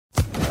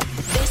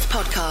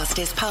podcast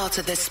is part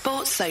of the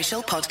Sports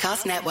Social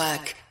Podcast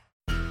Network.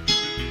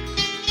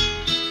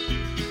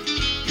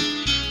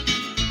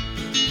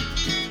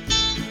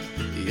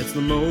 It's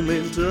the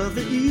moment of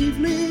the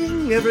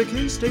evening every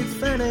K-State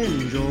fan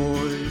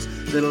enjoys.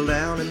 Settle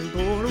down and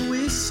pour a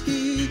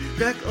whiskey,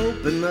 crack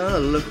open a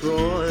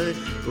LaCroix.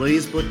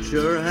 Please put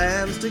your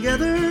hands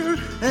together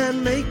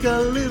and make a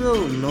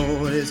little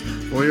noise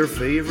for your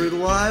favorite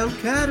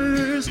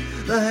Wildcatters,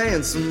 the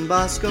handsome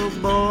Bosco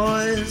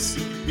Boys.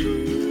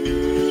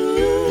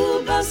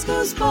 Ooh,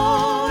 Bosco's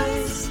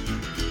Boys.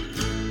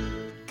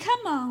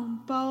 Come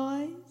on,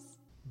 boys.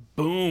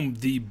 Boom,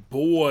 the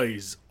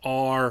boys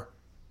are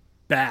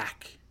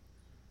back.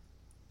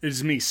 It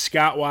is me,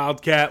 Scott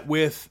Wildcat,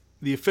 with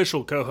the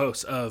official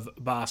co-host of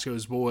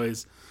Bosco's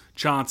Boys,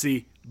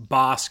 Chauncey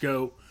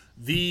Bosco,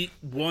 the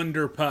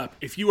Wonder Pup.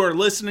 If you are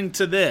listening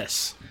to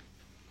this,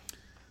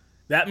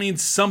 that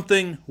means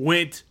something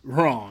went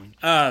wrong.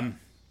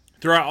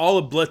 Throughout all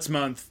of Blitz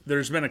Month,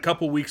 there's been a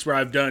couple weeks where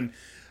I've done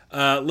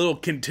a little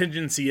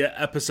contingency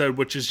episode,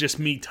 which is just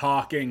me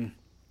talking,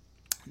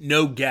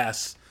 no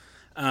guests.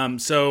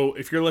 So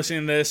if you're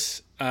listening to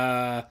this,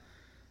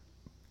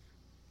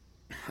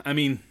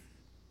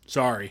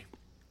 sorry.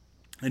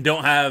 I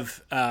don't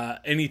have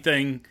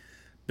anything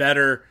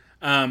better.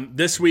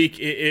 This week,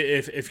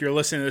 if you're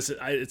listening to this,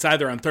 it's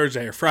either on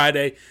Thursday or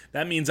Friday.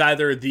 That means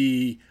either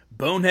the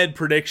Bonehead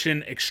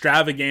Prediction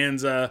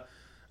Extravaganza,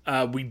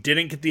 we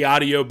didn't get the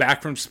audio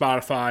back from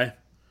Spotify.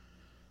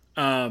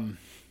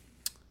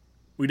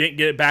 We didn't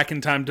get it back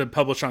in time to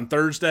publish on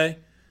Thursday,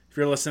 if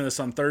you're listening to this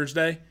on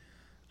Thursday.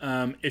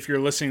 If you're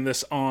listening to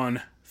this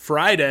on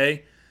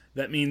Friday,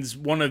 that means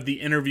one of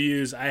the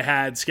interviews I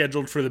had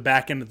scheduled for the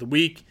back end of the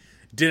week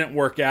didn't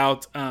work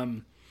out.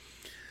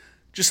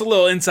 Just a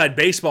little inside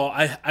baseball.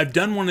 I've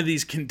done one of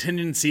these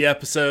contingency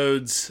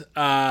episodes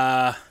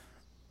a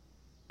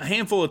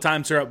handful of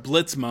times throughout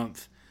Blitz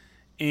Month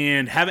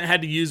and haven't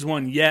had to use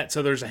one yet.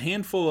 So there's a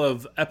handful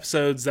of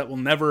episodes that will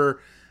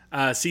never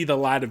see the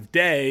light of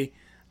day.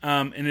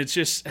 And it's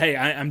just, hey,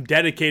 I'm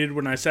dedicated.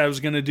 When I said I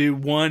was going to do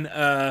one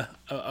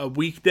a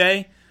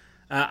weekday,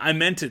 I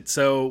meant it.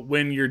 So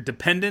when you're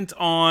dependent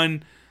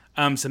on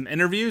some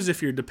interviews,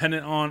 if you're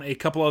dependent on a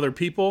couple other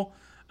people,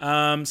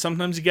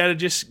 sometimes you got to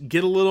just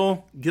get a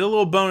little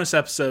bonus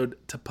episode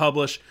to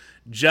publish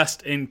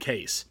just in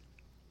case.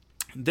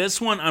 This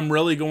one I'm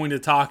really going to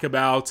talk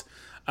about.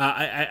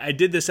 I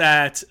did this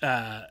at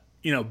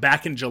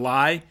back in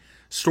July.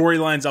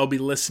 Storylines I'll be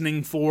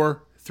listening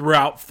for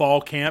throughout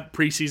fall camp,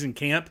 preseason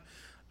camp.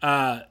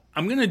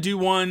 I'm going to do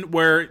one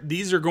where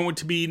these are going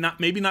to be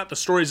maybe not the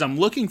stories I'm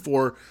looking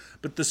for,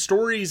 but the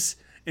stories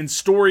and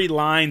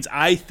storylines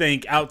I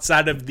think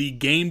outside of the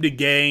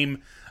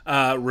game-to-game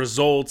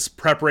results,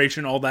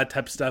 preparation, all that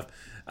type of stuff.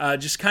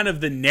 Just kind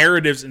of the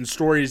narratives and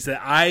stories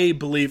that I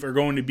believe are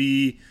going to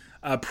be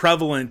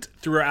prevalent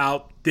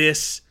throughout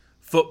this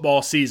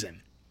football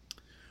season.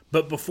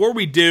 But before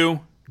we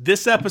do,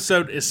 this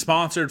episode is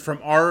sponsored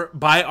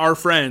by our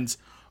friends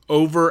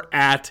over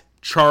at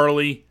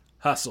Charlie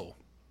Hustle.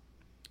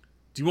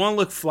 Do you want to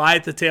look fly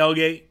at the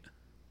tailgate?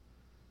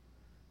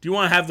 Do you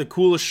want to have the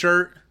coolest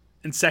shirt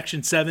in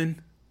Section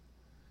 7,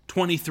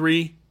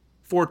 23,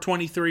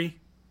 423,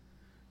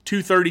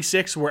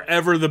 236,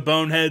 wherever the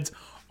Boneheads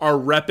are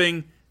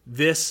repping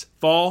this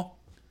fall?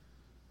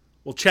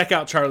 Well, check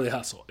out Charlie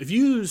Hustle. If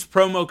you use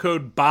promo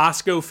code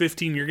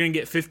BOSCO15, you're going to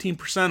get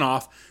 15%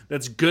 off.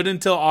 That's good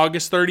until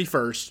August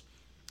 31st.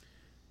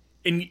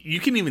 And you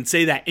can even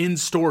say that in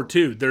store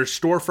too. Their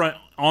storefront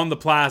on the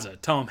plaza.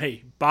 Tell them,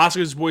 hey,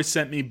 Bosco's Boys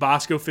sent me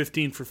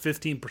Bosco15 for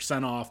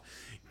 15% off.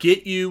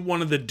 Get you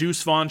one of the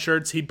Deuce Vaughn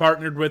shirts. He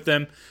partnered with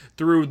them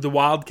through the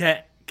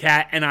Wildcat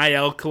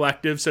NIL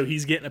Collective, so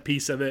he's getting a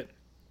piece of it.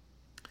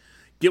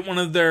 Get one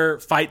of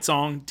their Fight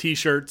Song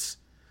t-shirts.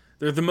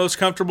 They're the most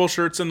comfortable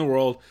shirts in the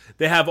world.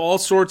 They have all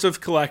sorts of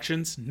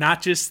collections,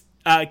 not just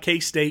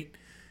K-State.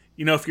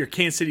 You know, if you're a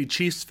Kansas City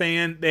Chiefs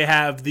fan, they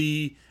have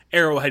the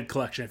Arrowhead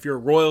collection. If you're a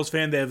Royals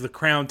fan, they have the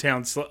Crown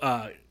Town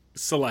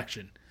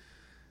selection.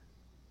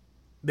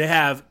 They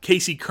have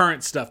KC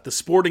Current stuff, the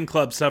Sporting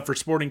Club stuff for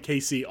Sporting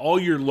KC, all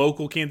your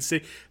local Kansas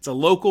City. It's a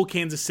local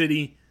Kansas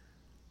City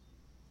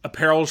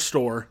apparel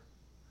store.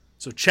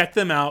 So check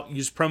them out.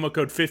 Use promo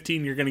code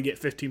 15. You're going to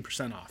get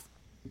 15% off.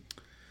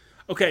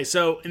 Okay,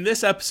 so in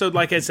this episode,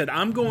 like I said,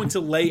 I'm going to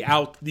lay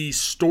out the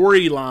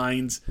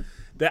storylines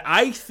that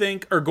I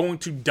think are going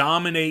to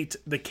dominate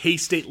the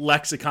K-State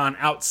lexicon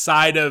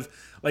outside of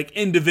like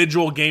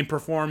individual game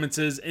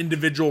performances,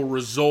 individual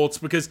results,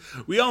 because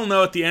we all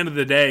know at the end of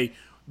the day,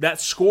 that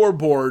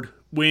scoreboard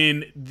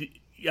when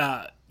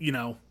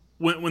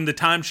when the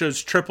time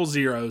shows triple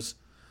zeros,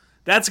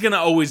 that's going to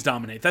always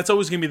dominate. That's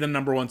always going to be the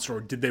number one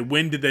story. Did they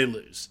win? Did they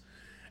lose?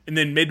 And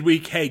then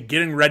midweek, hey,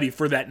 getting ready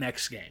for that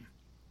next game.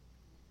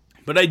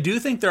 But I do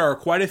think there are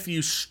quite a few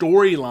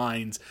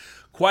storylines,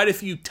 quite a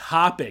few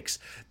topics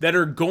that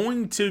are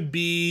going to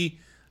be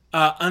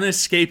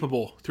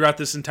unescapable throughout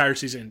this entire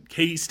season.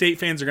 K-State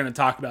fans are going to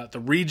talk about it. The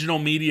regional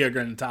media are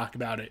going to talk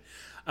about it.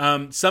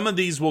 Some of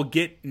these will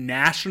get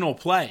national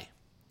play.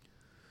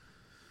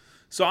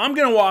 So I'm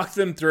going to walk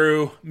them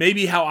through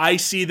maybe how I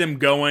see them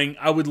going.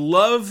 I would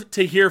love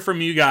to hear from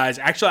you guys.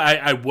 Actually,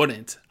 I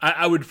wouldn't.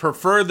 I would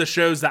prefer the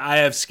shows that I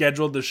have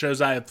scheduled, the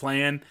shows I have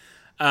planned,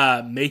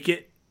 make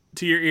it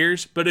to your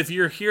ears. But if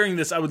you're hearing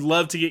this, I would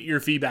love to get your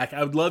feedback.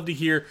 I would love to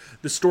hear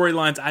the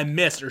storylines I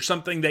missed or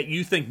something that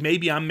you think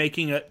maybe I'm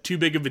making too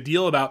big of a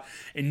deal about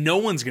and no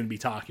one's going to be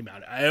talking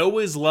about it. I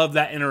always love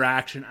that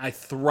interaction. I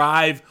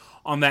thrive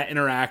on that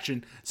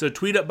interaction. So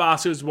tweet at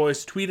Bosco's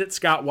Voice, tweet at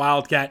Scott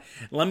Wildcat.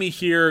 Let me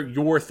hear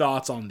your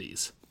thoughts on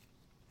these.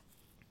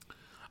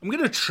 I'm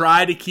going to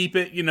try to keep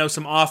it,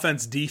 some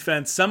offense,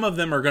 defense. Some of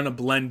them are going to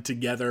blend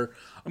together.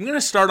 I'm going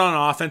to start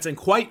on offense, and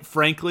quite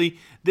frankly,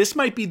 this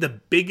might be the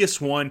biggest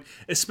one,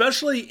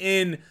 especially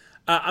in,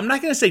 I'm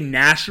not going to say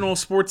national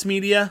sports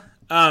media,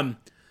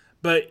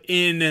 but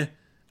in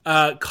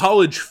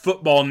college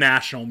football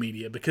national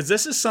media, because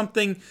this is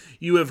something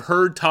you have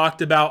heard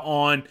talked about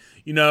on,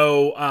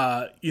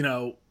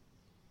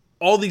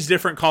 all these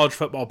different college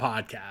football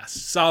podcasts,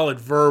 Solid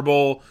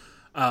Verbal,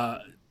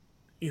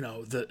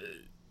 the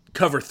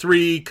Cover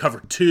 3,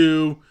 Cover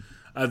 2,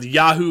 the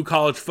Yahoo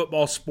College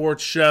Football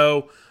Sports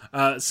Show,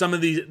 some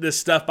of this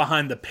stuff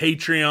behind the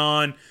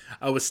Patreon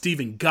with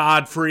Stephen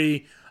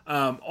Godfrey,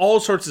 all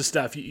sorts of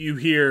stuff. You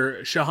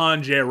hear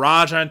Shahan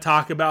Jayarajan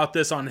talk about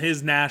this on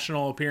his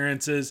national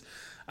appearances.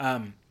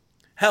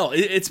 Hell,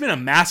 it's been a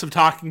massive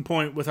talking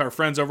point with our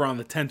friends over on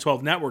the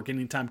 1012 Network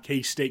anytime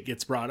K-State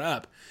gets brought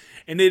up.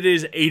 And it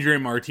is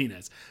Adrian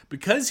Martinez.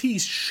 Because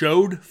he's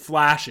showed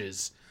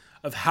flashes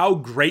of how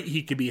great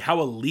he could be, how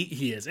elite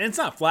he is. And it's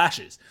not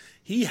flashes.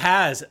 He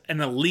has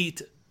an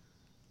elite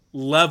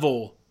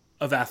level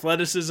of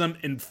athleticism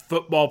and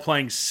football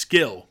playing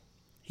skill.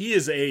 He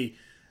is a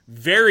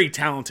very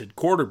talented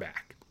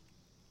quarterback.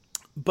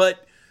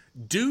 But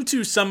due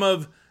to some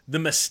of the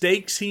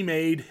mistakes he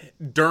made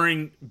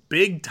during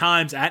big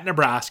times at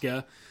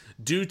Nebraska,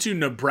 due to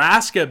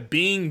Nebraska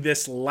being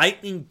this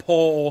lightning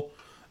pole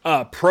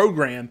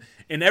program,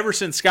 and ever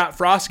since Scott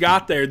Frost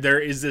got there, there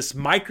is this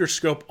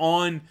microscope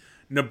on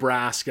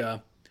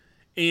Nebraska,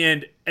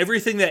 and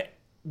everything that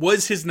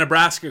was his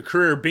Nebraska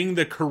career, being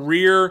the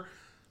career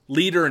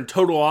leader in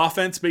total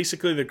offense,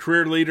 basically the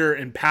career leader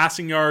in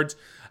passing yards,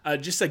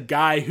 just a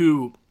guy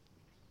who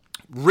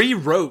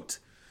rewrote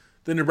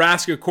the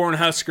Nebraska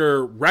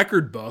Cornhusker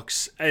record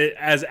books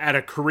as at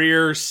a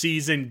career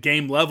season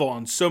game level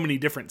on so many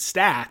different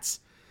stats,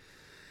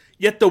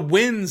 yet the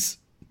wins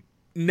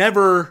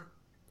never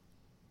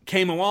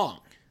came along.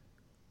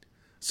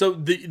 So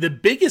the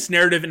biggest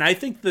narrative, and I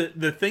think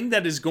the thing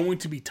that is going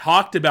to be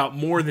talked about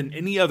more than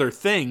any other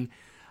thing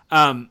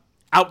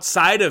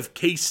outside of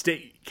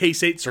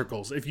K-State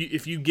circles,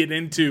 if you get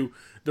into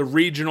the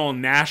regional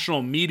and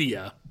national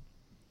media,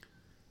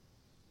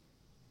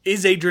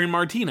 is Adrian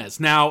Martinez.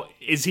 Now,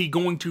 is he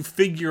going to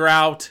figure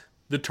out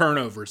the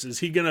turnovers? Is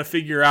he going to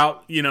figure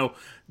out,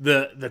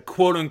 the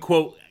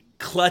quote-unquote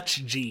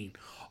clutch gene?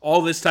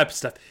 All this type of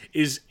stuff.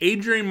 Is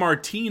Adrian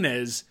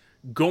Martinez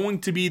going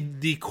to be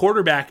the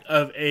quarterback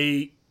of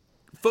a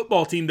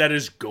football team that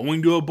is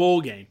going to a bowl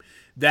game,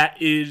 that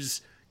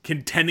is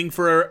contending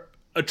for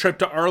a trip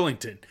to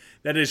Arlington,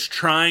 that is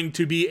trying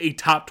to be a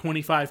top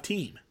 25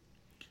 team?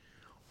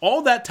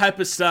 All that type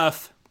of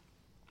stuff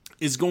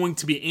is going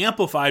to be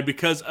amplified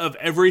because of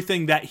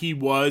everything that he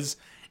was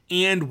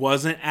and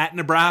wasn't at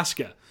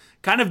Nebraska.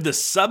 Kind of the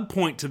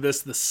subpoint to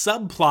this, the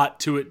subplot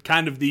to it,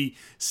 kind of the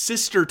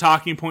sister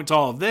talking point to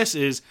all of this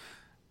is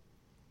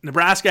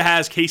Nebraska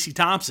has Casey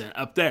Thompson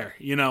up there,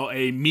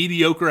 a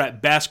mediocre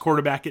at best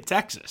quarterback at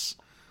Texas.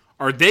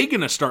 Are they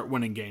going to start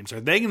winning games?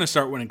 Are they going to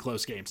start winning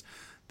close games?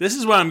 This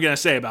is what I'm going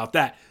to say about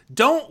that.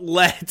 Don't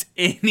let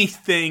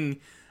any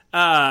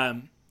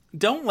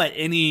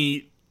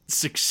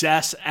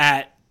success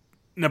at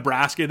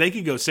Nebraska, they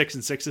could go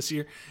 6-6 this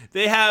year.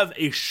 They have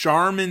a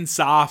Charmin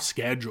soft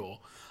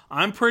schedule.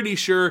 I'm pretty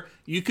sure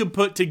you could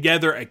put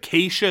together a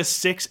Acacia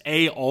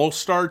 6A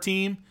All-Star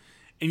team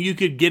and you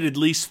could get at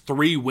least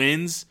 3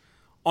 wins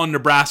on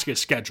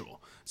Nebraska's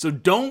schedule. So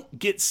don't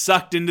get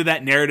sucked into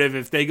that narrative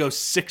if they go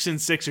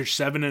 6-6 or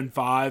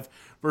 7-5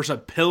 versus a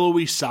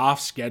pillowy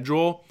soft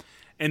schedule,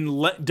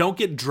 and don't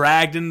get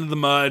dragged into the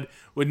mud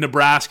with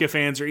Nebraska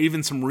fans or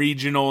even some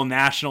regional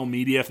national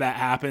media if that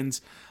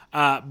happens,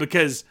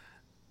 because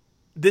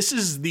this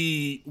is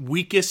the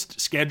weakest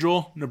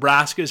schedule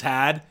Nebraska's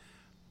had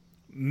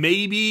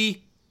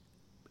maybe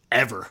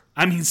ever.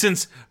 I mean,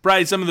 since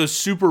probably some of those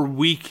super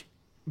weak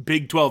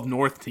Big 12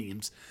 North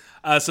teams.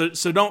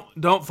 So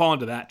don't fall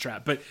into that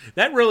trap. But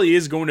that really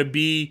is going to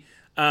be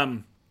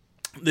the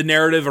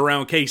narrative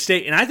around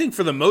K-State. And I think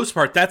for the most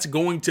part, that's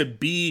going to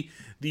be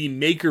the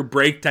make or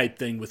break type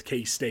thing with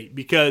K-State,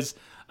 because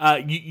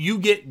you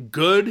get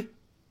good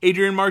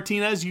Adrian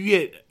Martinez, you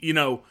get,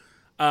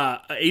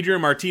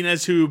 Adrian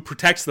Martinez who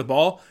protects the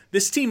ball.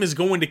 This team is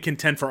going to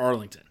contend for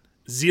Arlington.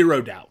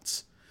 Zero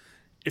doubts.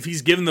 If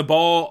he's giving the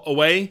ball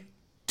away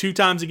 2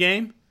 times a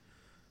game,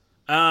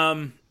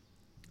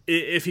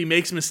 if he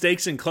makes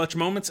mistakes in clutch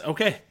moments,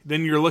 okay,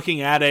 then you're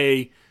looking at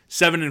a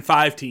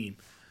 7-5 team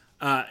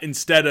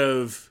instead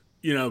of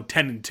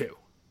 10-2.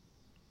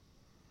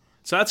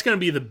 So that's going to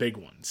be the big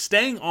one.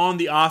 Staying on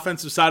the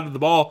offensive side of the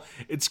ball,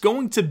 it's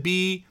going to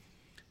be,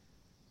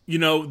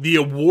 the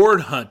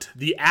award hunt,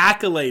 the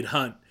accolade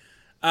hunt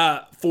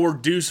for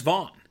Deuce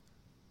Vaughn.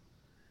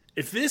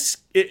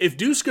 If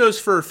Deuce goes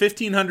for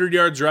 1,500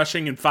 yards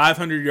rushing and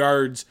 500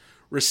 yards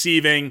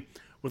receiving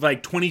with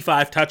like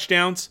 25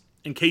 touchdowns,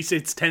 in case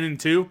it's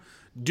 10-2,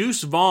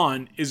 Deuce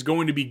Vaughn is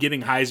going to be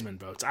getting Heisman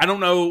votes. I don't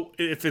know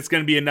if it's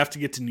going to be enough to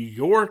get to New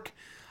York.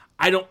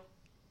 I don't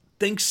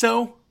think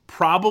so.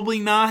 Probably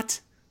not.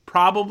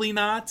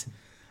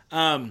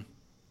 But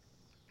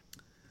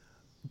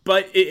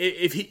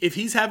if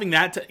he's having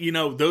that,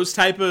 those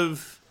type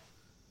of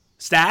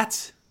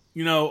stats,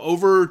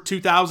 over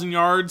 2,000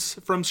 yards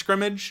from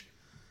scrimmage,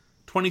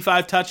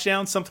 25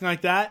 touchdowns, something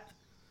like that.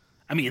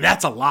 I mean,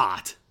 that's a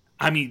lot.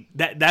 I mean,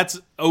 that's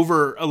a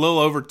little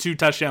over 2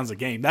 touchdowns a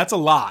game. That's a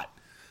lot.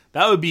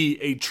 That would be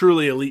a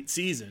truly elite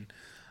season.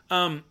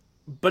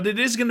 But it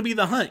is going to be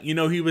the hunt.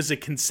 He was a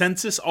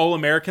consensus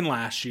All-American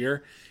last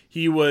year.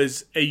 He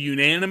was a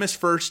unanimous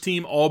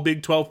first-team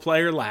All-Big 12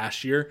 player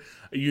last year,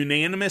 a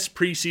unanimous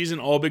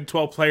preseason All-Big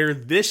 12 player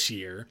this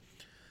year.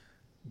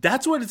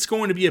 That's what it's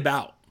going to be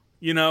about.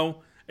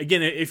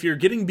 Again, if you're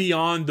getting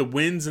beyond the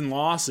wins and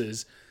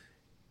losses,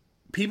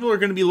 people are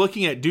going to be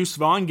looking at Deuce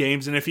Vaughn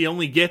games, and if he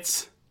only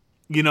gets,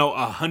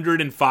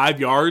 105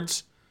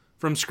 yards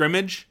from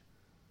scrimmage,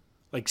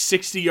 like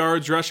 60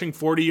 yards rushing,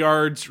 40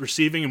 yards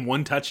receiving, and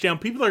 1 touchdown,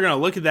 people are going to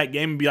look at that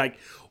game and be like,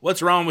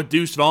 what's wrong with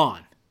Deuce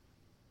Vaughn?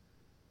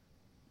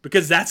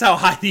 Because that's how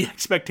high the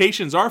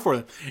expectations are for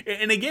them.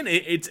 And again,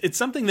 it's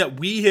something that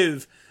we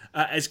have,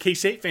 as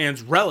K-State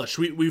fans, relished.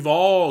 We've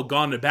all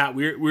gone to bat.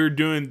 We're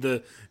doing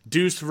the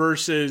Deuce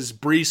versus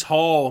Breece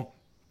Hall,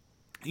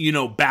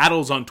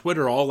 battles on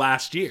Twitter all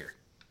last year.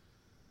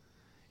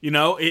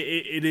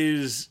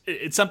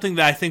 It's something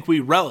that I think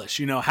we relish.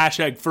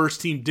 Hashtag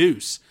First Team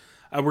Deuce.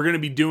 We're going to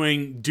be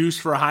doing Deuce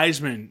for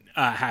Heisman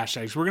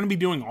hashtags. We're going to be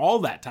doing all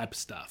that type of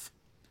stuff.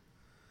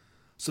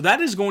 So that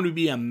is going to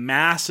be a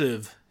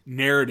massive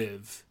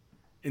narrative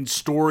and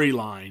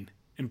storyline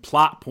and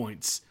plot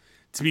points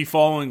to be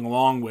following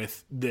along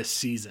with this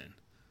season.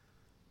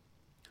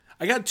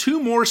 I got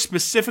 2 more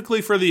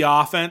specifically for the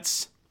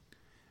offense.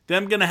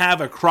 Then I'm going to have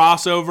a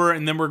crossover,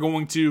 and then we're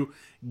going to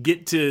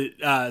get to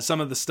some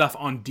of the stuff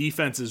on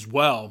defense as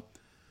well.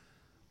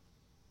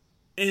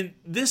 And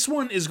this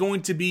one is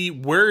going to be,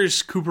 where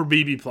is Cooper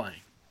Beebe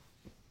playing?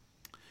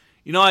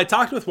 I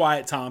talked with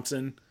Wyatt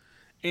Thompson,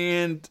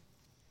 and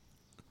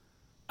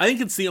I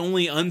think it's the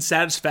only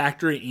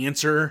unsatisfactory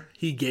answer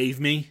he gave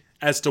me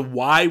as to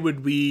why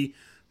would we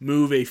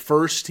move a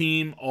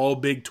first-team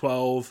All-Big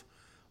 12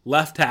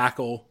 left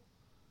tackle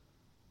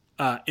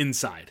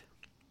inside.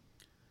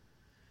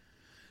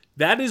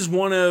 That is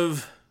one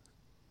of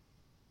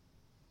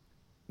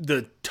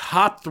the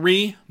top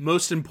 3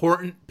 most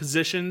important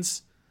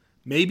positions,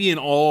 maybe in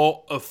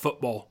all of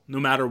football, no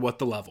matter what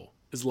the level,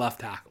 is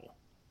left tackle.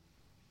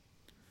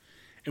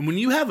 And when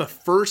you have a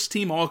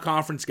first-team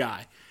all-conference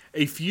guy,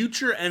 a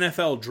future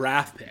NFL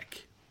draft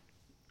pick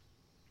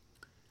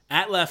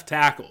at left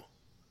tackle,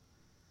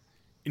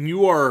 and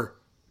you are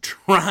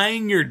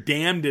trying your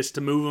damnedest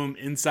to move him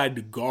inside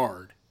to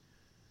guard,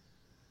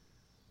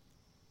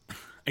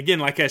 again,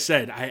 like I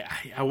said,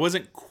 I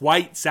wasn't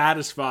quite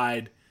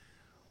satisfied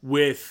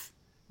with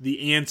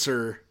the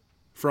answer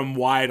from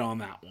Wyatt on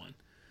that one.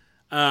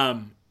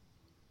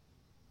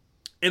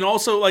 And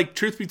also,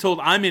 truth be told,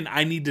 I'm in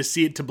I need to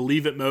see it to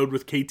believe it mode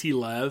with KT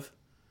Lev.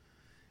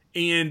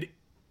 And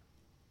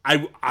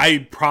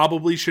I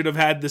probably should have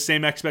had the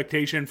same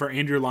expectation for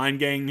Andrew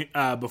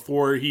Leingang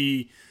before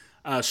he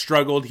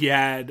struggled. He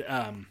had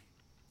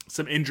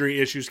some injury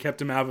issues,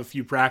 kept him out of a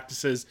few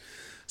practices.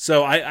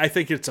 So I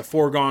think it's a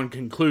foregone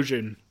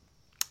conclusion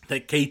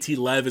that KT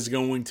Lev is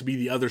going to be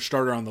the other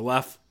starter on the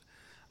left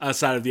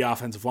side of the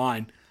offensive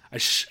line. I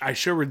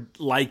sure would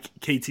like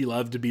KT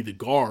Lev to be the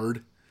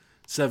guard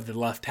instead of the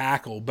left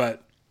tackle,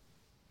 but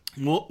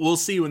we'll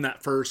see when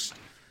that first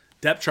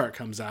depth chart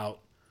comes out.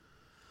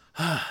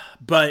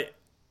 But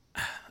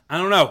I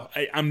don't know.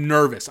 I'm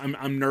nervous.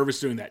 I'm nervous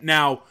doing that.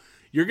 Now,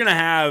 you're going to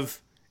have,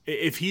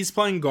 if he's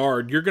playing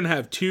guard, you're going to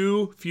have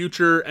 2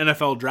 future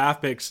NFL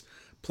draft picks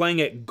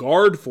playing at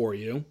guard for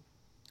you.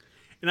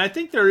 And I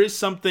think there is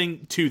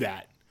something to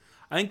that.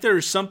 I think there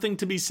is something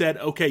to be said.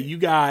 Okay, you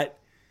got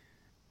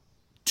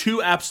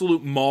 2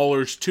 absolute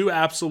maulers, 2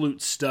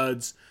 absolute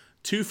studs,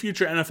 2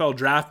 future NFL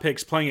draft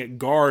picks playing at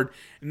guard,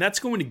 and that's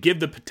going to give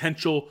the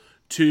potential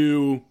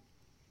to,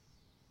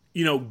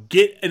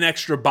 get an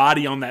extra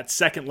body on that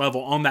second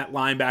level, on that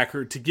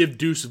linebacker, to give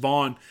Deuce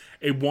Vaughn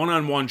a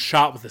one-on-one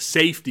shot with a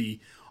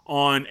safety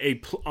on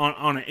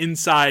an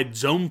inside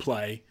zone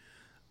play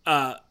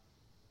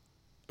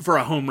for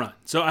a home run.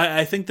 So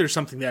I think there's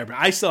something there, but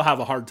I still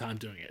have a hard time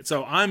doing it.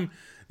 So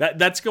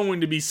that's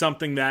going to be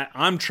something that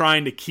I'm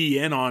trying to key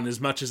in on as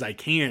much as I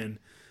can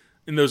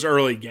in those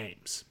early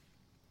games.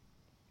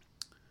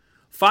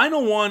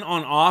 Final one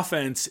on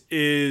offense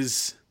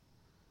is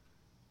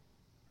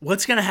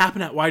what's going to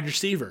happen at wide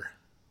receiver.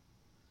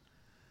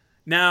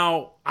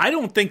 Now, I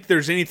don't think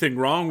there's anything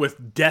wrong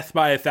with death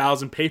by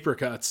 1,000 paper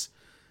cuts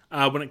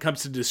when it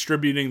comes to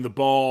distributing the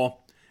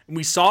ball. And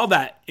we saw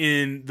that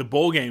in the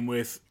bowl game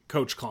with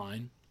Coach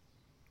Klein.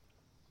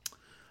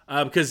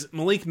 Because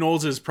Malik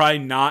Knowles is probably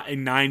not a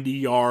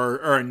 90-yard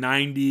or a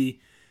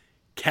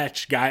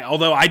 90-catch guy.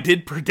 Although I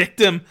did predict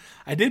him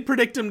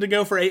to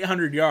go for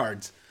 800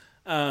 yards.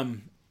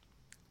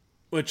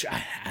 Which,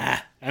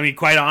 I mean,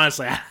 quite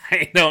honestly,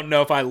 I don't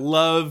know if I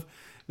love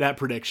that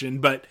prediction.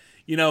 But,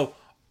 you know,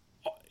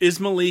 is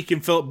Malik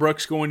and Phillip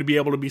Brooks going to be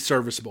able to be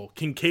serviceable?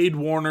 Can Cade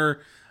Warner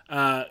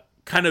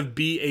kind of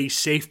be a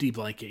safety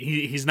blanket?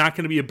 He's not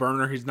going to be a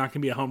burner. He's not going to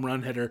be a home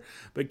run hitter.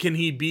 But can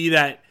he be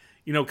that,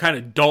 you know, kind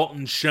of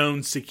Dalton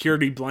Schoen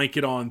security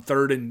blanket on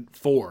 3rd and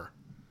 4?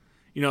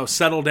 You know,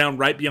 settle down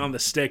right beyond the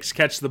sticks,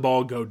 catch the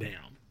ball, go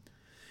down.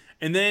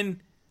 And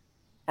then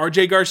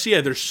RJ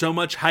Garcia, there's so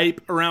much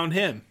hype around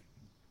him.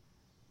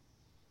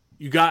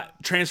 You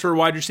got transfer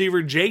wide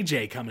receiver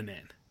JJ coming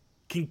in.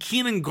 Can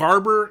Keenan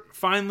Garber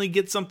finally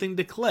get something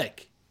to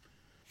click?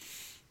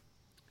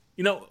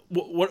 You know,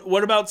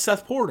 what about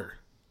Seth Porter?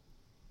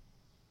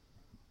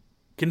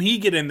 Can he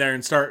get in there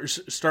and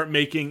start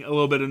making a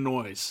little bit of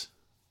noise?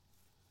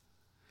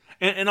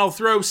 And I'll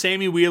throw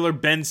Sammy Wheeler,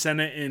 Ben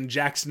Sennett, and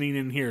Jackson Eaton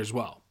in here as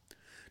well.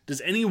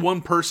 Does any one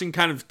person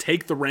kind of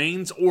take the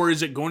reins, or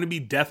is it going to be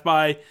death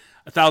by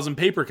 1,000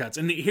 paper cuts?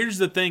 And here's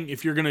the thing,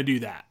 if you're going to do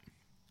that.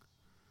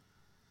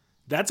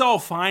 That's all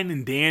fine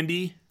and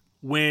dandy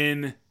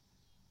when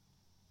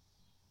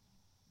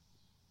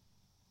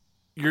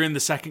you're in the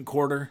second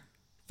quarter,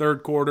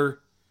 third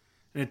quarter,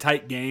 in a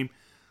tight game.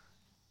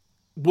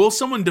 Will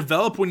someone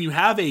develop when you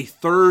have a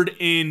 3rd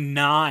and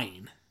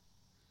 9,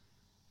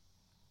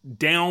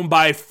 down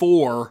by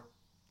 4,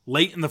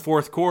 late in the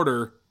fourth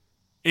quarter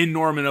in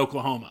Norman,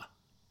 Oklahoma?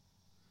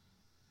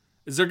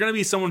 Is there going to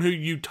be someone who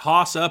you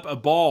toss up a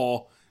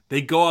ball,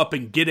 they go up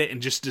and get it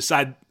and just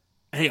decide,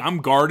 hey, I'm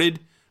guarded,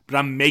 but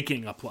I'm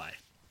making a play?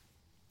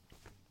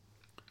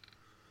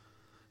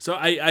 So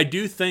I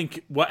do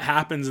think what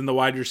happens in the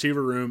wide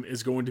receiver room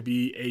is going to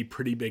be a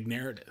pretty big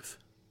narrative.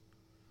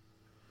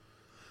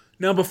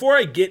 Now, before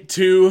I get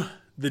to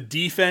the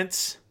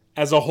defense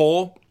as a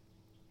whole,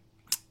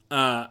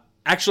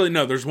 actually,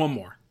 no, there's one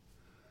more.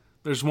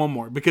 There's one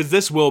more, because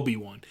this will be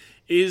one.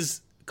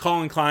 Is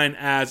Colin Klein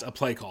as a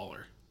play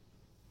caller?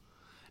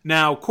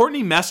 Now,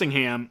 Courtney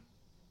Messingham,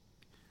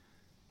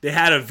 they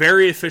had a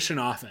very efficient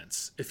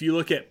offense. If you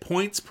look at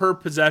points per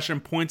possession,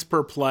 points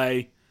per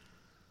play,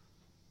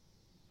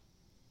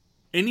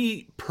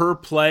 any per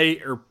play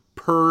or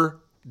per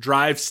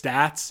drive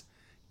stats,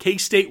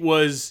 K-State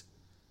was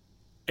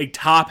a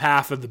top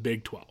half of the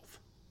Big 12.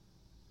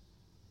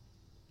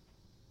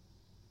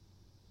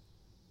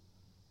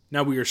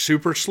 Now, we are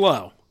super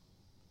slow.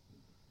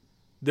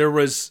 There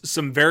was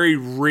some very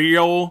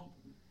real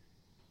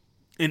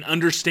and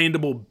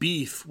understandable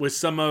beef with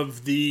some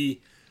of the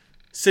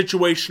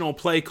situational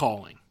play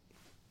calling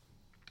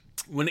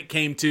when it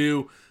came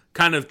to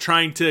kind of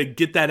trying to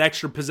get that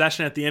extra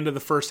possession at the end of the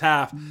first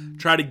half,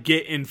 try to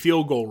get in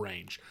field goal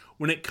range.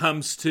 When it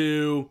comes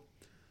to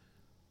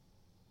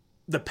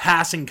the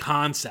passing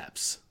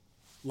concepts,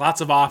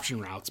 lots of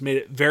option routes, made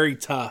it very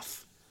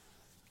tough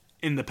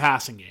in the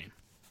passing game.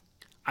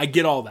 I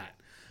get all that.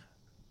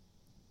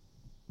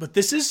 But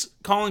this is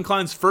Colin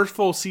Klein's first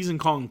full season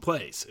calling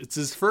plays. It's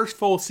his first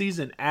full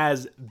season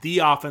as the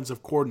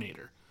offensive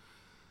coordinator.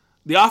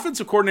 The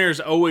offensive coordinator is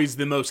always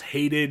the most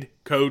hated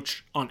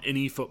coach on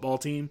any football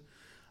team.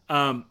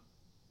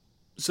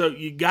 So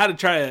you got to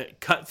try to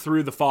cut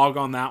through the fog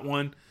on that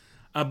one.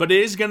 But it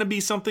is going to be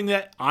something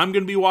that I'm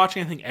going to be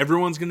watching. I think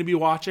everyone's going to be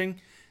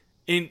watching.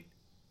 And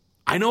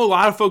I know a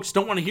lot of folks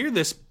don't want to hear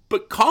this,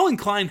 but Colin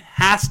Klein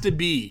has to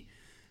be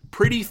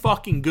pretty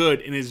fucking good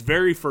in his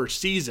very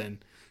first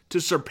season to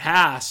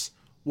surpass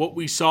what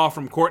we saw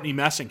from Courtney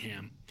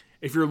Messingham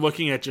if you're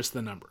looking at just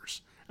the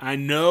numbers. I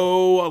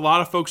know a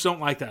lot of folks don't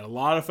like that. A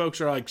lot of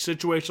folks are like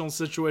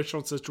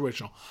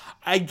situational.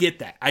 I get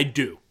that. I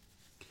do.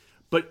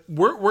 But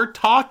we're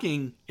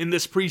talking in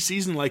this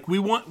preseason like we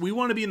want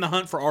to be in the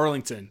hunt for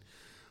Arlington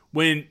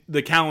when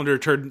the calendar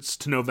turns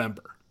to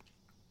November.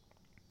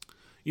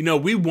 You know,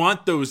 we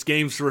want those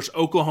games versus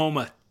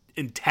Oklahoma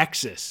and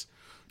Texas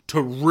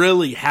to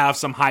really have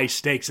some high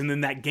stakes. And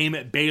then that game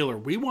at Baylor,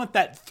 we want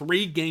that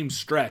 3-game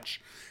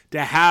stretch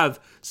to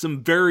have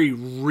some very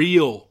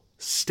real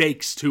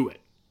stakes to it.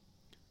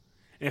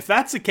 And if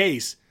that's the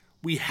case,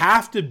 we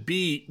have to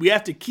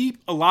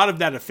keep a lot of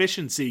that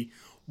efficiency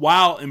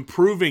while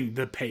improving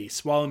the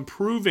pace, while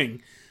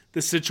improving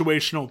the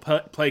situational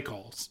play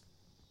calls.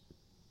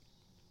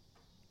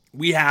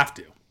 We have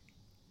to.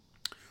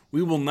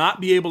 We will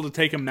not be able to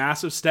take a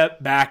massive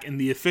step back in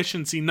the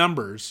efficiency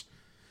numbers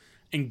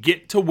and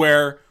get to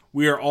where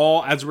we are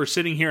all, as we're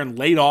sitting here in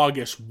late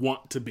August,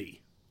 want to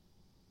be.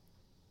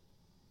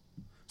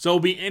 So it'll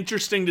be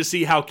interesting to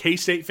see how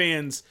K-State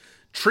fans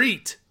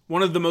treat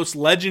one of the most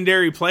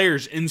legendary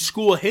players in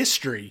school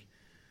history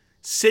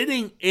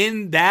sitting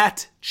in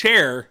that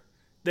chair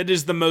that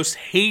is the most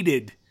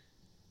hated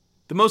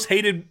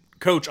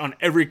coach on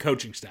every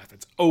coaching staff.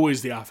 It's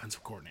always the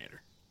offensive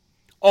coordinator.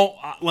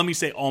 Let me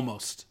say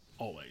almost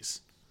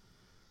always.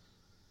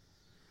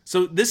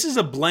 So this is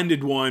a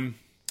blended one,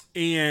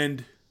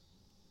 and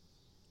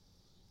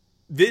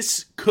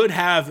this could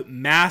have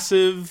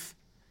massive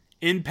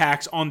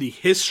impacts on the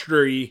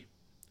history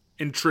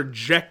and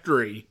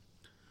trajectory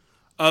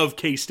of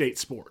K-State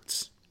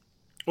sports.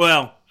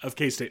 Well, of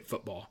K-State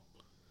football.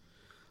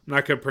 I'm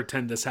not going to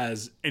pretend this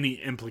has any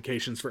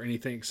implications for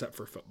anything except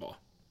for football.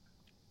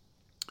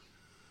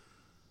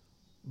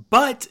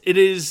 But it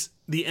is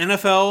the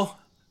NFL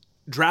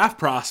draft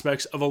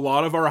prospects of a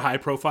lot of our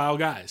high-profile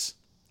guys.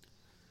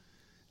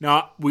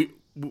 Now,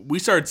 we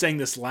started saying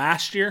this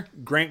last year.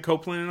 Grant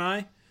Copeland and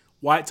I,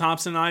 Wyatt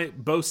Thompson and I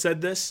both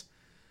said this.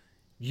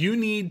 You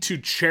need to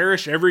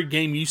cherish every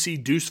game you see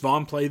Deuce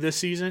Vaughn play this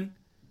season.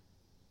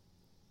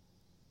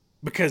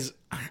 Because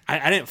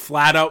I didn't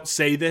flat out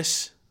say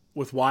this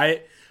with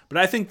Wyatt, but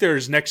I think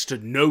there's next to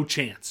no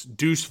chance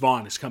Deuce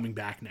Vaughn is coming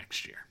back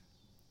next year.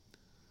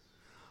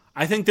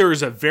 I think there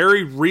is a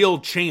very real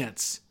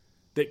chance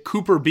that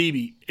Cooper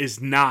Beebe is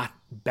not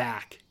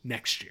back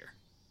next year.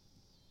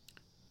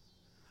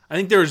 I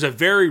think there is a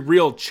very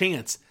real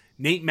chance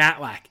Nate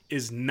Matlack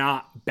is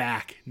not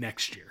back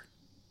next year.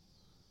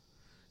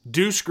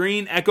 Deuce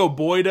Green, Echo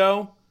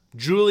Boydo,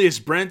 Julius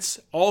Brents,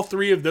 all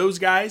three of those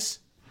guys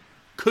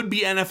could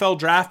be NFL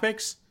draft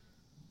picks.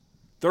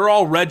 They're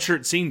all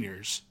redshirt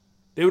seniors.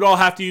 They would all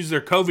have to use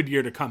their COVID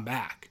year to come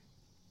back.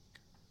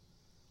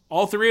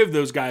 All three of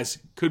those guys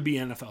could be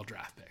NFL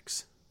draft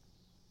picks.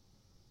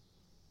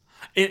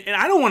 And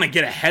I don't want to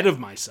get ahead of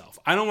myself.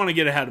 I don't want to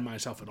get ahead of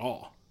myself at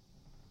all.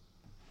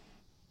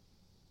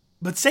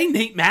 But say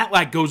Nate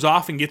Matlack goes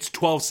off and gets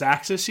 12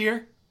 sacks this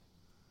year.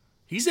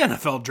 He's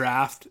NFL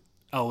draft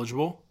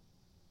eligible.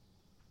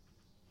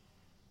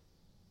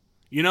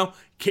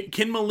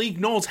 Can Malik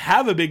Knowles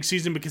have a big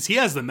season because he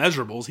has the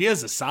measurables, he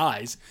has the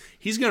size,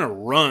 he's going to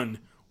run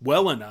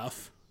well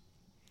enough?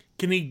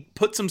 Can he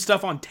put some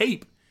stuff on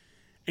tape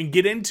and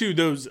get into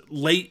those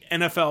late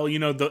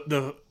NFL,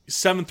 the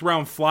 7th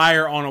round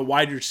flyer on a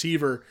wide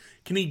receiver?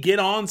 Can he get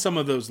on some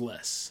of those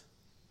lists?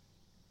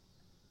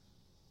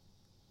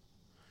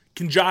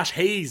 Can Josh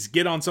Hayes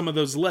get on some of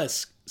those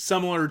lists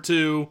similar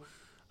to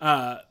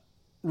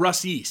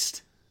Russ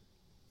Yeast?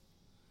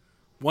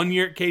 1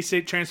 year at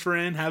K-State, transfer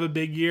in, have a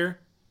big year.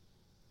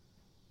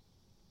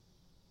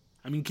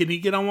 I mean, can he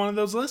get on one of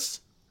those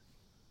lists?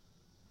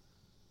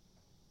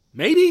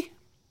 Maybe.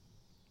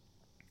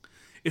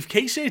 If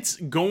K-State's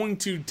going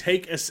to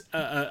take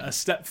a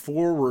step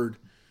forward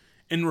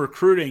in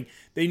recruiting,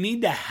 they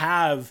need to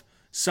have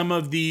some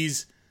of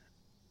these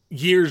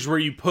years where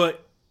you put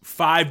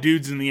 5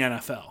 dudes in the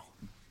NFL.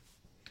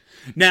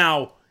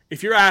 Now,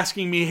 if you're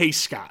asking me, hey,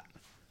 Scott,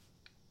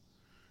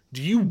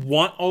 do you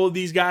want all of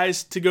these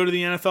guys to go to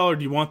the NFL, or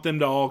do you want them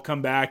to all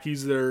come back,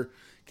 continue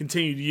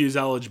to use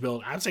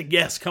eligibility? I would say,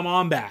 yes, come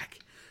on back.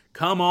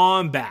 Come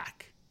on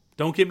back.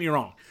 Don't get me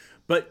wrong.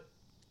 But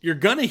you're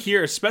going to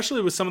hear,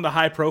 especially with some of the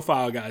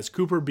high-profile guys,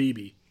 Cooper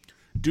Beebe,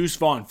 Deuce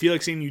Vaughn,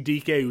 Felix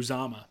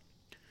Anudike-Uzomah,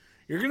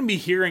 you're going to be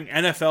hearing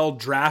NFL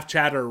draft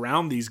chatter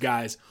around these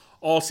guys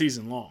all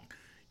season long.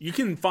 You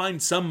can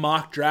find some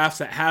mock drafts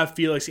that have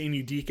Felix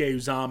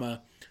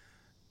Anudike-Uzomah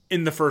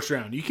in the first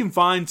round. You can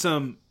find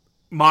some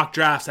mock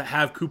drafts that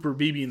have Cooper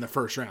Beebe in the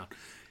first round.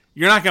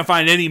 You're not going to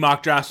find any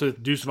mock drafts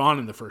with Deuce Vaughn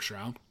in the first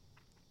round.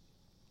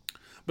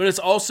 But it's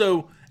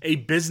also a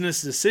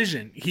business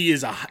decision.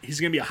 He's going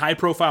to be a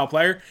high-profile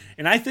player,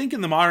 and I think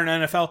in the modern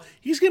NFL,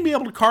 he's going to be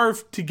able to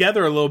carve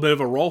together a little bit of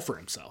a role for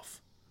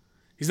himself.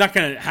 He's not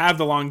going to have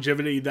the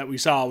longevity that we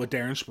saw with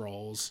Darren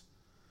Sproles.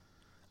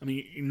 I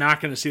mean, you're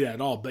not going to see that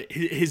at all. But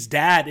his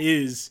dad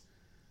is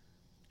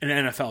an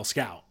NFL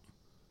scout.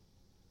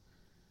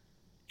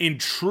 And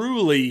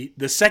truly,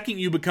 the second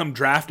you become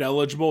draft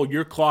eligible,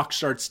 your clock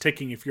starts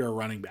ticking if you're a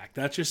running back.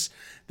 That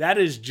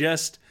is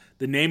just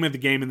the name of the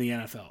game in the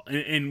NFL.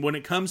 And when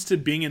it comes to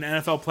being an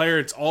NFL player,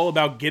 it's all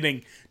about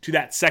getting to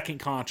that second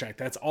contract.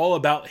 That's all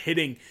about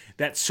hitting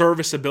that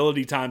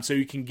serviceability time so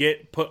you can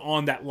get put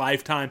on that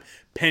lifetime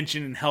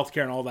pension and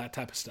healthcare and all that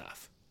type of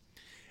stuff.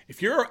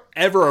 If you're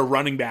ever a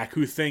running back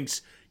who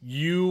thinks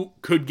you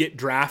could get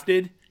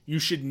drafted, you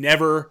should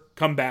never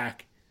come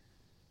back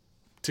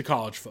to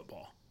college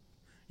football.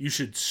 You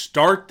should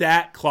start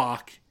that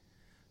clock,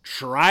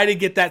 try to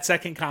get that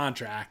second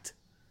contract,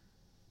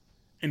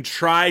 and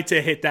try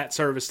to hit that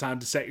service time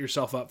to set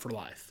yourself up for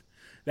life.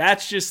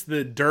 That's just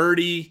the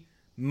dirty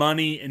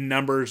money and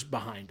numbers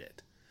behind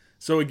it.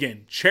 So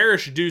again,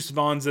 cherish Deuce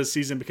Vaughn's this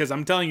season, because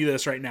I'm telling you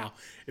this right now.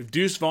 If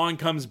Deuce Vaughn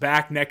comes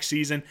back next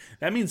season,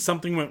 that means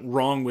something went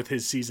wrong with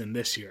his season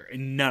this year,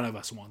 and none of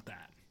us want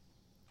that.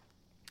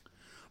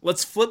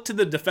 Let's flip to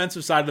the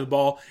defensive side of the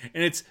ball,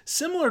 and it's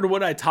similar to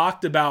what I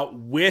talked about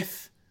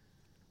with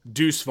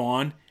Deuce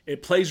Vaughn.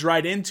 It plays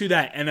right into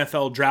that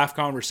NFL draft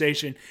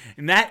conversation,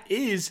 and that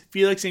is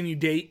Felix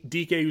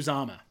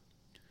Anudike-Uzomah.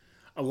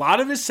 A lot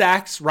of his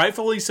sacks,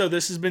 rightfully so,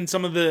 this has been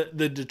some of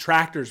the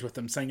detractors with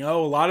him saying, a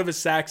lot of his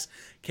sacks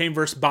came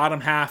versus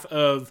bottom half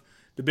of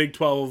the Big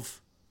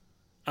 12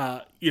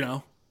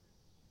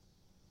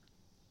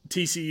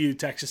 TCU,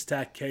 Texas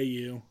Tech,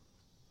 KU.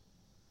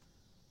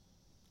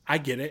 I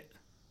get it.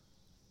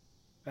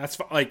 That's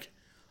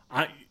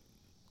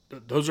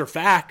those are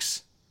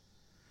facts.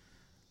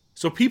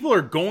 So people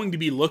are going to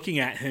be looking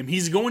at him.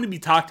 He's going to be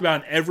talked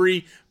about in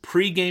every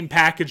pregame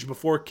package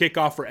before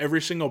kickoff for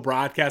every single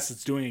broadcast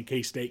that's doing a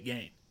K-State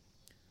game.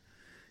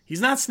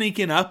 He's not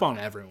sneaking up on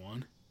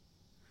everyone.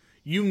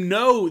 You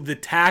know the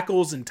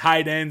tackles and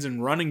tight ends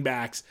and running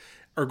backs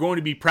are going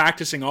to be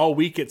practicing all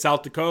week at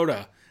South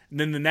Dakota, and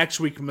then the next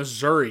week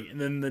Missouri,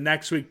 and then the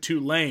next week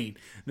Tulane,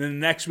 and then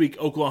the next week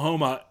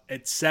Oklahoma,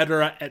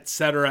 etc.,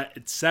 etc.,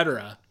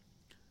 etc.,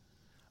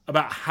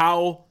 about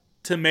how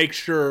to make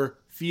sure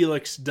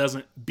Felix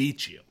doesn't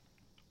beat you.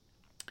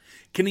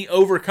 Can he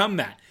overcome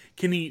that?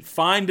 Can he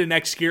find the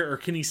next gear, or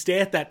can he stay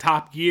at that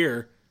top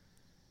gear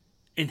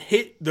and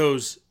hit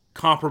those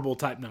comparable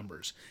type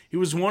numbers? He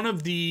was one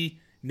of the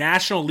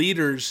national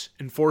leaders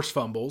in forced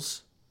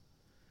fumbles.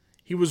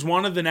 He was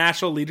one of the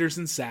national leaders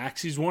in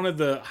sacks. He's one of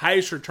the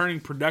highest returning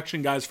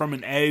production guys from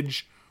an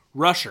edge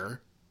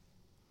rusher.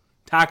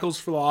 Tackles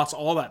for loss,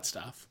 all that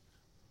stuff.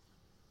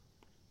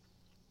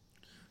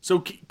 So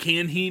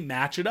can he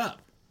match it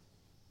up?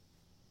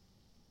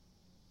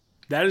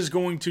 That is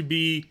going to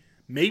be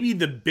maybe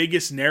the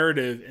biggest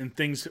narrative and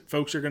things that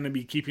folks are going to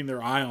be keeping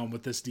their eye on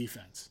with this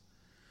defense.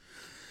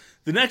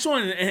 The next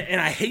one, and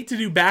I hate to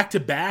do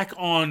back-to-back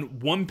on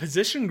one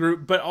position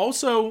group, but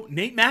also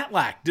Nate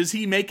Matlack. Does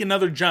he make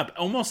another jump?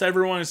 Almost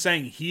everyone is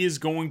saying he is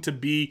going to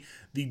be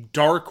the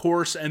dark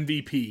horse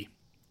MVP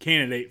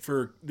candidate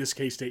for this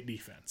K-State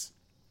defense.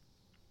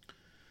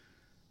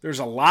 There's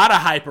a lot of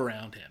hype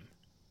around him.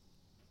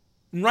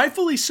 And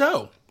rightfully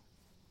so.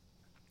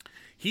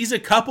 He's a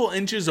couple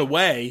inches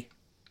away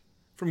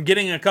from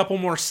getting a couple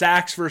more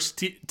sacks versus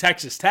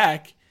Texas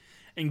Tech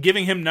and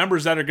giving him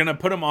numbers that are going to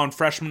put him on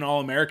freshman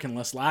All-American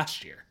list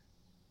last year.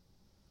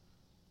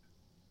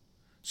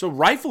 So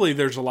rightfully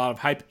there's a lot of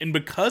hype. And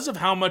because of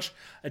how much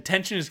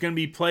attention is going to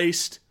be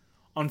placed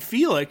on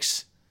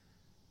Felix,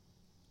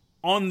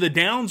 on the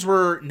downs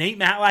where Nate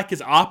Matlack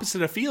is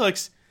opposite of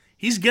Felix,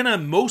 he's going to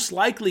most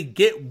likely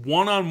get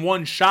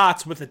one-on-one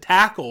shots with a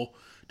tackle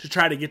to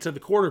try to get to the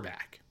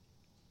quarterback.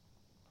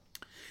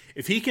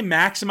 If he can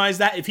maximize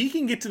that, if he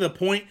can get to the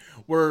point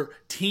where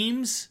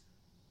teams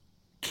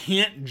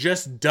can't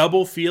just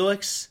double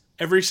Felix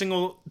every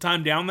single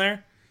time down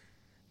there,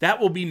 that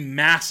will be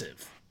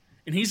massive.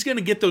 And he's going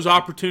to get those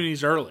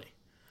opportunities early.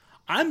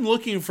 I'm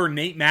looking for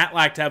Nate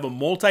Matlack to have a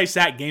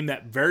multi-sack game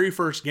that very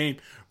first game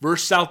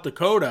versus South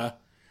Dakota,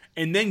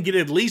 and then get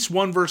at least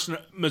one versus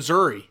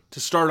Missouri to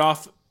start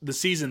off the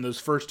season, those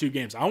first two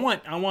games. I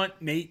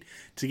want Nate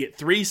to get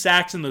 3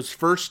 sacks in those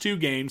first 2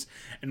 games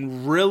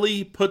and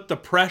really put the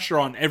pressure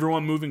on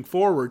everyone moving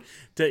forward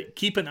to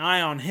keep an eye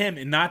on him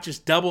and not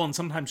just double and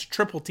sometimes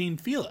triple team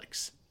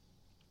Felix.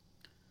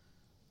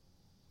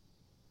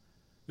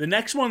 The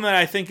next one that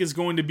I think is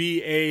going to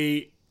be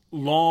a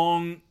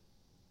long,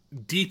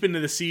 deep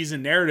into the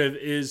season narrative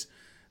is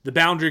the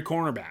boundary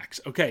cornerbacks.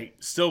 Okay,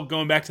 still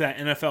going back to that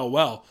NFL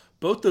well,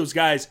 both those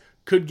guys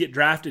could get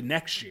drafted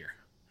next year.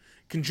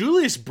 Can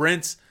Julius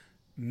Brents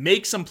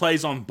make some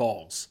plays on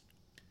balls?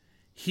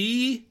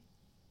 He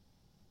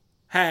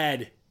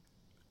had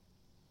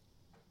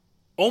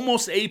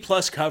almost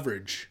A-plus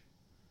coverage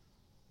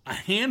a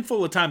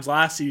handful of times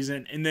last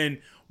season, and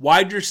then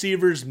wide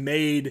receivers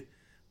made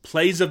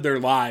plays of their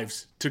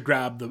lives to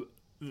grab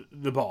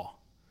the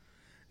ball.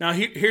 Now,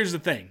 here's the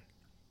thing.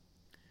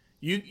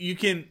 You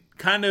can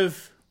kind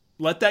of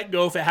let that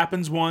go if it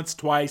happens once,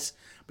 twice,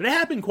 but it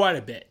happened quite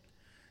a bit.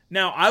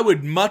 Now, I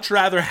would much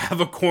rather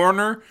have a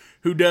corner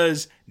who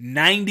does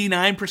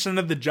 99%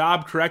 of the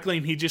job correctly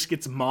and he just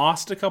gets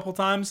mossed a couple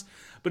times.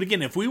 But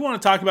again, if we want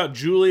to talk about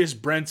Julius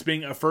Brents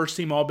being a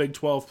first-team All-Big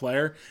 12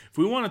 player, if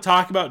we want to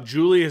talk about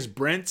Julius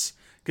Brents,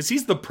 because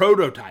he's the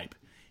prototype,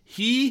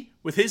 he,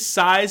 with his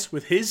size,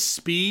 with his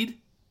speed,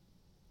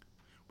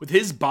 with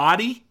his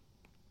body,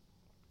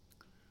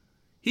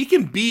 he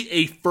can be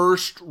a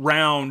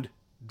first-round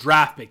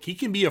draft pick. He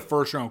can be a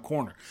first-round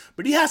corner.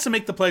 But he has to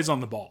make the plays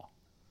on the ball.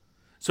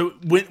 So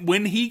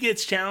when he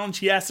gets challenged,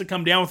 he has to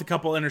come down with a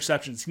couple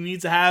interceptions. He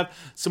needs to have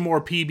some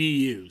more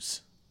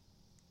PBUs.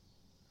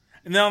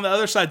 And then on the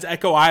other side's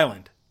Echo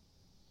Island.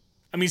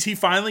 I mean, is he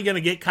finally going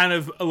to get kind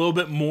of a little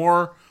bit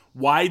more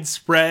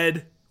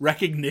widespread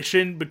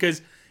recognition?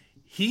 Because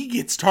he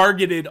gets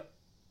targeted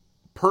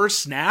per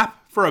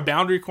snap for a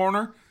boundary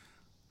corner,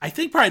 I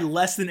think probably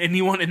less than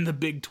anyone in the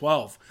Big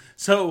 12.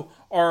 So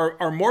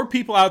are more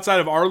people outside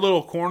of our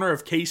little corner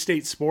of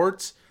K-State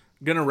sports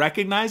going to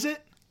recognize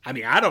it? I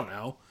mean, I don't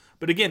know.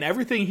 But again,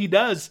 everything he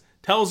does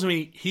tells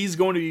me he's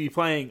going to be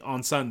playing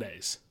on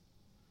Sundays.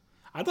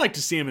 I'd like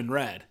to see him in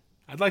red.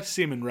 I'd like to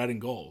see him in red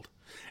and gold.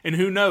 And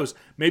who knows,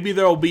 maybe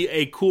there will be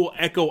a cool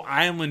Echo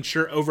Island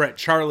shirt over at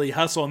Charlie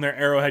Hustle in their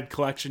Arrowhead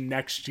collection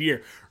next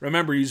year.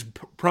 Remember, use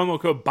promo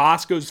code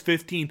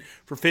BOSCOS15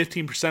 for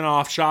 15%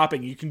 off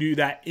shopping. You can do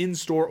that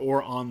in-store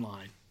or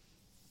online.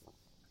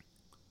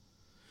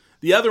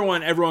 The other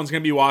one everyone's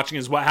going to be watching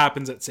is what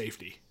happens at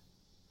safety.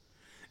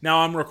 Now,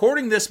 I'm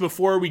recording this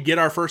before we get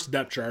our first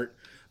depth chart,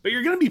 but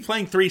you're going to be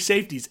playing 3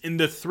 safeties, and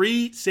the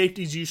 3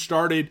 safeties you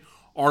started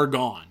are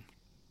gone.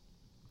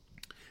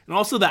 And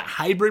also that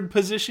hybrid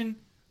position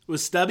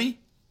with Stubby,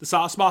 the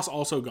sauce boss,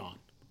 also gone.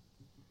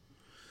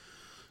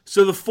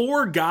 So the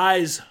 4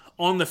 guys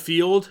on the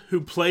field who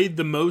played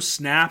the most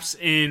snaps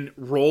in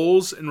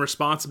roles and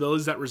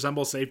responsibilities that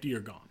resemble safety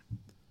are gone.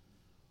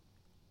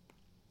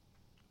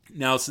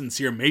 Now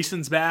Sincere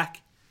Mason's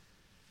back.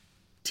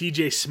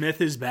 TJ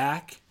Smith is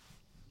back.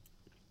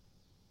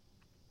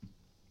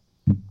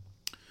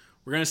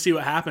 We're going to see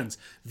what happens.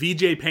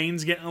 VJ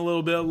Payne's getting a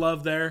little bit of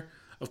love there.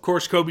 Of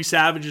course, Kobe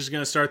Savage is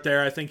going to start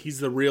there. I think he's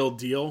the real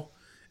deal.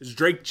 Is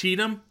Drake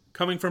Cheatham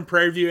coming from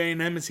Prairie View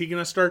A&M? Is he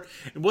going to start?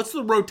 And what's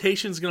the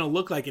rotations going to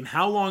look like? And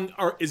how long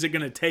is it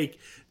going to take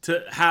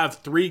to have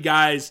 3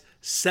 guys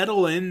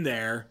settle in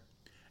there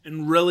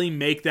and really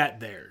make that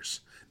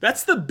theirs?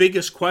 That's the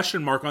biggest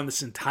question mark on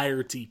this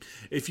entire team.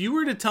 If you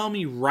were to tell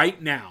me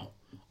right now,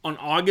 on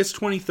August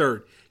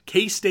 23rd,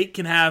 K-State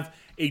can have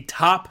a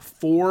top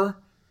 4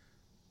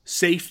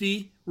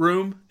 safety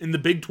room in the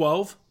Big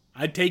 12,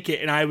 I'd take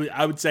it, and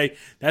I would say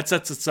that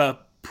sets us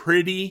up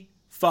pretty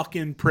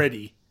fucking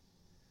pretty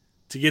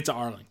to get to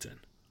Arlington.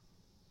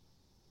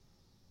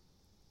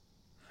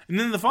 And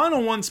then the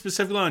final one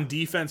specifically on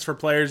defense for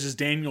players is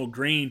Daniel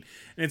Green,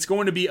 and it's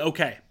going to be,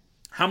 okay,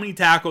 how many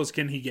tackles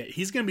can he get?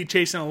 He's going to be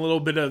chasing a little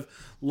bit of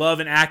love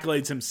and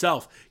accolades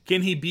himself.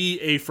 Can he be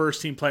a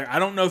first-team player? I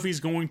don't know if he's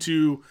going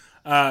to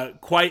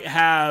quite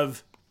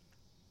have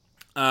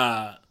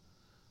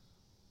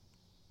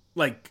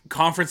like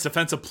conference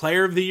defensive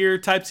player of the year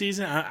type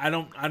season. I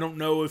don't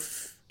know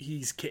if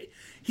he's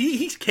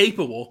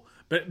capable,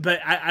 but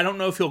I don't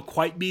know if he'll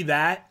quite be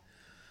that.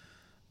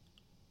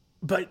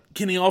 But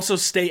can he also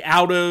stay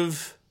out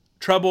of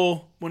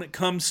trouble when it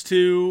comes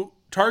to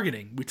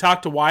targeting? We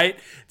talked to Wyatt.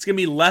 It's going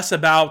to be less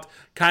about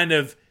kind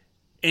of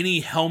any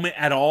helmet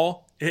at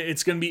all.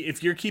 It's going to be,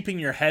 if you're keeping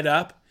your head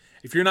up,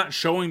 if you're not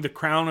showing the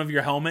crown of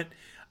your helmet,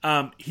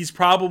 he's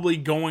probably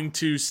going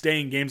to stay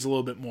in games a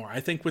little bit more. I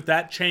think with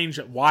that change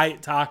that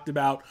Wyatt talked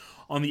about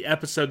on the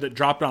episode that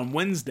dropped on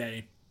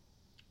Wednesday,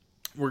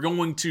 we're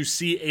going to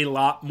see a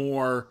lot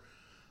more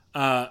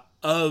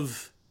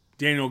of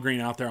Daniel Green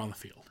out there on the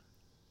field.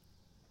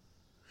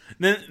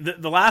 And then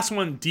the last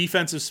one,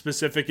 defensive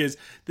specific, is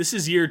this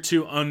is year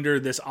 2 under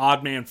this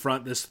odd man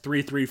front, this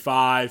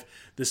 3-3-5,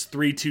 this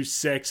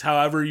 3-2-6,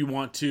 however you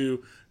want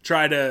to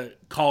try to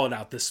call it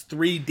out, this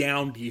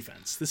 3-down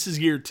defense. This is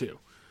year 2.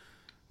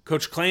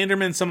 Coach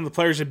Clanderman, some of the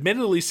players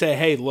admittedly say,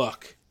 hey,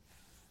 look,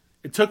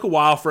 it took a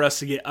while for us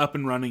to get up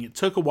and running. It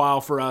took a while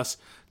for us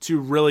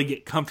to really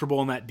get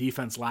comfortable in that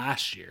defense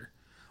last year.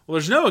 Well,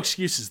 there's no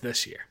excuses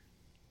this year.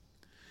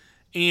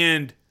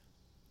 And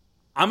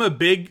I'm a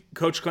big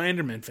Coach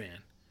Clanderman fan.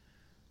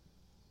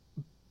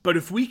 But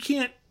if we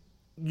can't,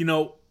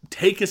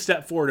 take a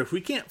step forward, if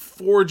we can't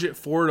forge it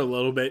forward a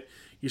little bit,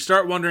 you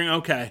start wondering,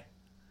 okay,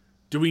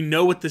 do we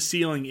know what the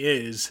ceiling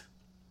is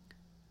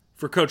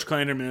for Coach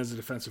Clanderman as a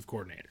defensive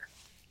coordinator?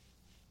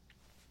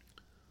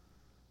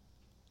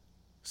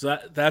 So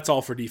that's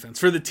all for defense.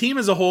 For the team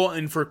as a whole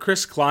and for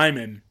Chris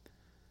Kleiman,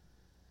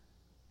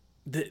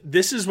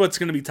 this is what's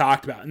going to be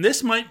talked about. And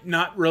this might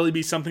not really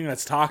be something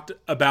that's talked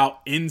about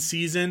in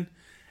season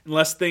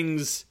unless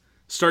things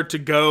start to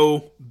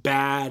go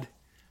bad,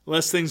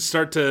 unless things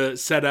start to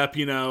set up,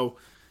 I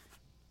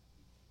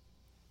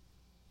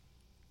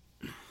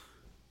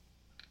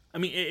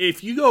mean,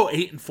 if you go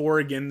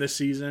 8-4 again this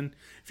season,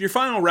 if your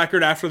final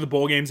record after the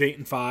bowl game's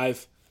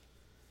 8-5,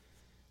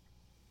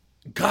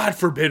 God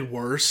forbid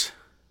worse,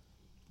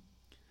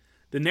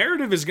 the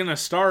narrative is going to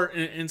start,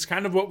 and it's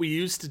kind of what we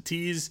used to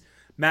tease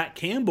Matt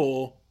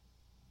Campbell,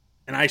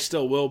 and I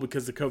still will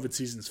because the COVID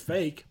season's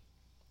fake,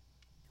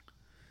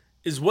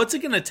 is what's it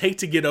going to take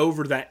to get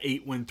over that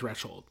 8-win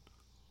threshold?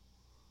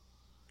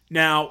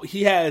 Now,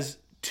 he has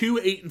 2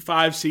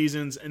 8-5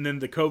 seasons, and then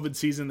the COVID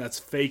season that's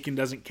fake and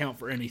doesn't count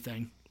for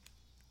anything.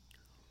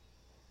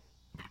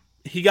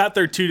 He got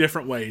there 2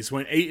 different ways.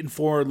 Went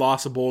 8-4,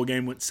 lost a bowl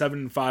game. Went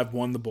 7-5,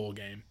 won the bowl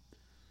game.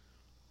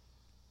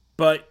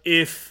 But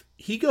if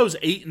he goes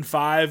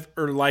 8-5,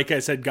 or like I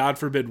said, God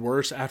forbid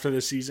worse after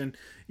this season,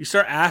 you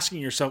start asking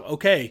yourself,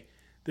 okay,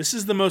 this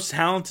is the most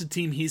talented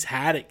team he's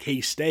had at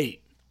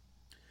K-State.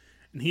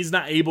 And he's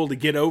not able to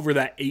get over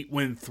that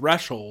 8-win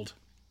threshold.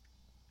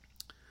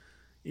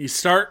 You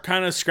start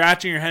kind of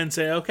scratching your head and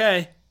say,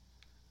 okay,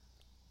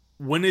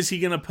 when is he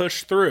going to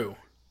push through?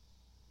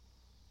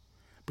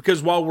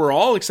 Because while we're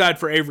all excited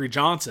for Avery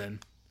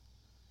Johnson,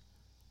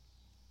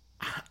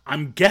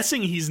 I'm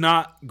guessing he's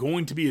not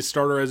going to be a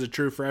starter as a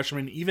true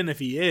freshman. Even if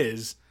he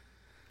is,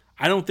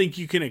 I don't think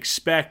you can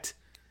expect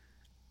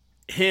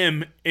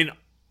him, and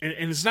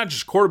it's not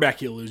just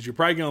quarterback you'll lose. You're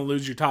probably going to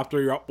lose your top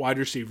 3 wide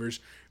receivers.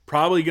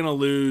 Probably going to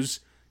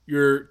lose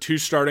your 2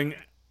 starting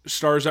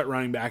stars at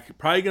running back.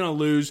 Probably going to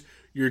lose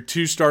your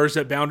 2 stars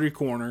at boundary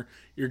corner.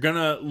 You're going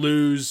to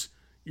lose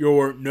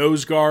your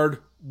nose guard,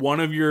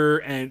 and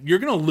you're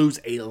going to lose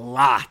a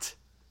lot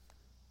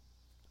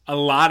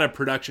of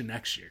production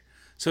next year.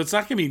 So it's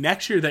not going to be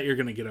next year that you're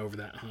going to get over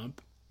that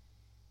hump.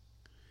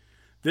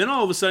 Then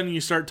all of a sudden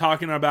you start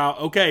talking about,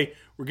 okay,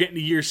 we're getting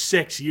to year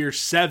 6, year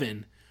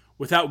 7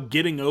 without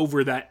getting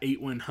over that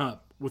 8-win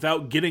hump,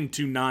 without getting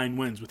to 9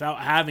 wins, without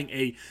having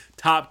a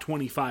top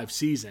 25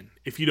 season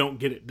if you don't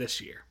get it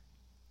this year.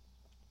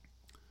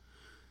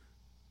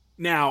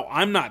 Now,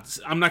 I'm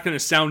not going to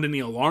sound any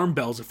alarm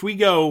bells. If we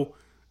go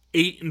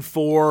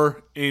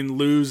 8-4 and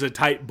lose a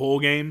tight bowl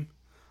game,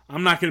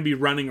 I'm not going to be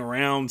running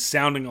around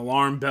sounding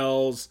alarm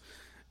bells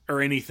or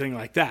anything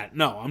like that.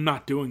 No, I'm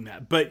not doing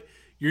that. But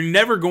you're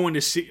never going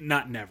to see,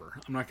 not never,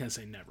 I'm not going to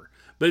say never,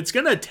 but it's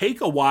going to take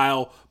a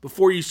while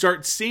before you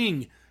start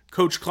seeing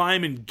Coach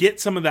Klieman get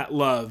some of that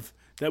love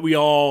that we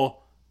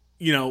all,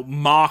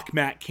 mock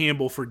Matt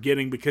Campbell for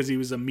getting because he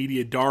was a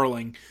media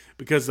darling,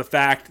 because the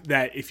fact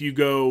that if you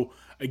go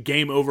a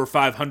game over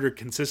 500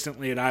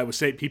 consistently at Iowa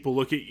State, people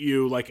look at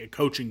you like a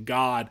coaching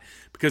god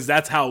because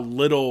that's how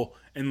little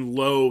and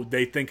low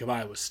they think of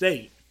Iowa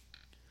State.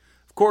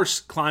 Of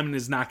course, Klieman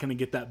is not going to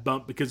get that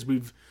bump because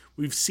we've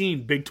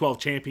seen Big 12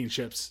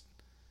 championships,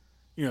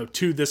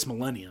 to this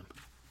millennium.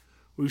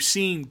 We've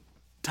seen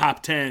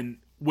top 10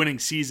 winning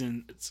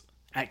seasons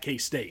at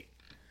K-State.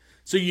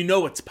 So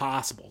it's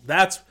possible.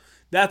 That's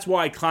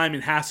why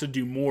Klieman has to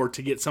do more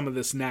to get some of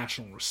this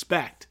national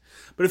respect.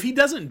 But if he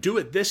doesn't do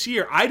it this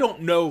year, I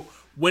don't know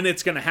when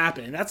it's going to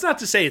happen. And that's not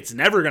to say it's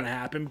never going to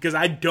happen, because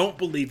I don't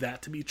believe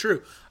that to be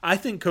true. I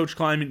think Coach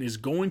Klieman is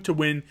going to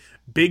win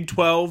Big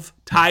 12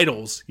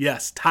 titles.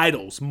 Yes,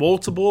 titles.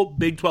 Multiple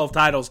Big 12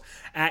 titles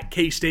at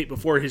K-State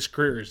before his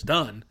career is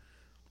done.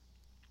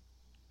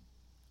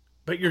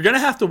 But you're going to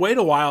have to wait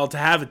a while to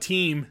have a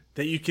team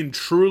that you can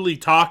truly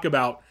talk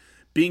about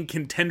being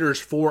contenders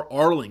for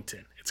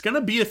Arlington. It's going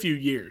to be a few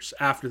years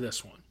after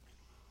this one.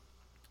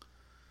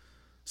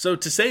 So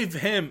to save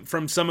him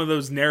from some of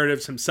those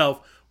narratives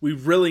himself, we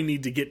really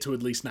need to get to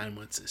at least 9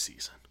 wins this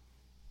season.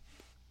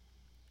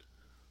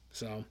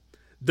 So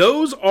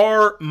those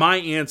are my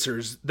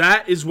answers.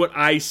 That is what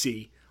I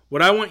see.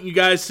 What I want you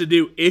guys to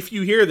do, if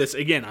you hear this,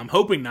 again, I'm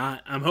hoping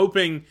not. I'm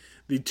hoping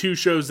the 2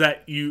 shows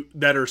that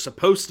are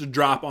supposed to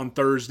drop on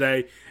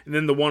Thursday and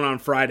then the one on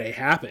Friday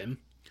happen.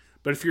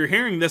 But if you're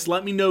hearing this,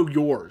 let me know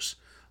yours.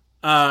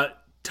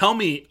 Tell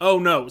me, oh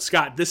no,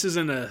 Scott, this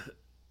isn't a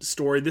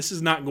story. This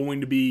is not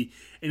going to be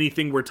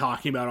anything we're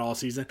talking about all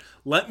season.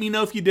 Let me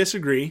know if you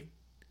disagree.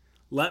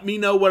 Let me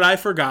know what I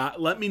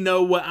forgot. Let me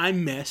know what I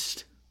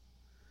missed.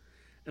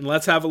 And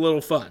let's have a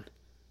little fun.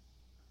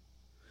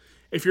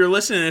 If you're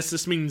listening to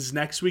this means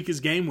next week is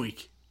game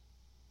week.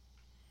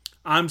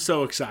 I'm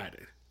so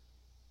excited.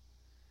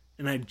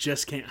 And I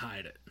just can't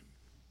hide it.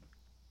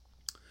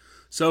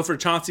 So for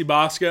Chauncey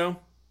Bosco,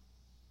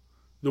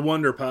 the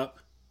Wonder Pup,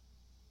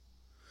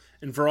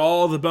 and for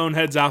all the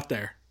boneheads out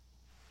there,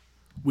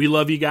 we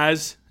love you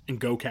guys, and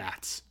go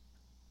Cats.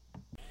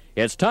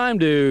 It's time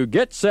to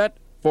get set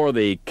for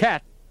the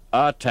Cat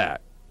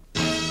Attack.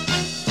 You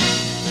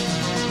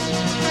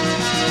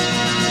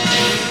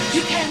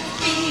can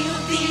feel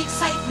the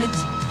excitement.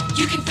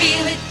 You can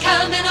feel it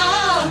coming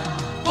on.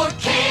 For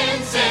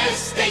Kansas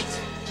State,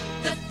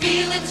 the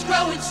feeling's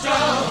growing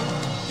strong.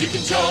 You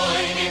can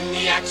join in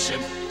the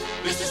action.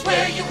 This is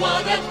where you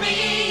want to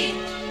be.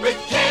 With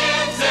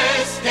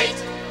Kansas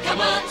State, come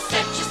on,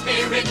 set your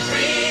spirit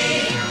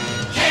free.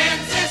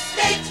 Kansas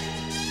State,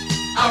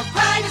 our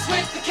pride is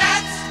with the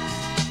Cats.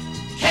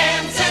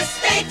 Kansas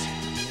State,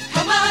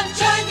 come on,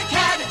 join the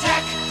Cat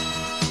Attack.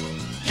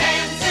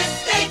 Kansas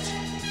State,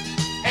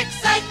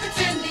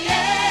 excitement's in the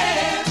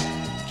air.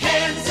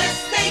 Kansas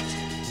State,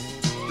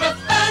 the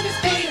fun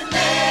is being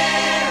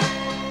there.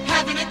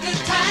 Having a good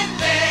time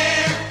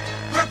there.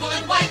 Purple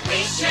and white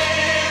we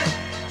share,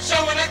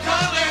 showing our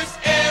colors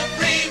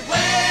everywhere.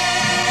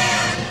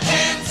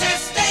 Kansas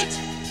State,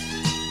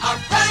 our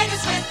pride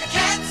is with the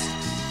Cats.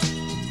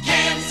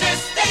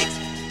 Kansas State,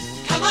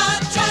 come on,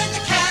 join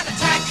the Cat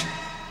Attack.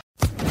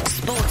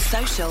 Sports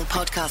Social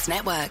Podcast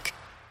Network.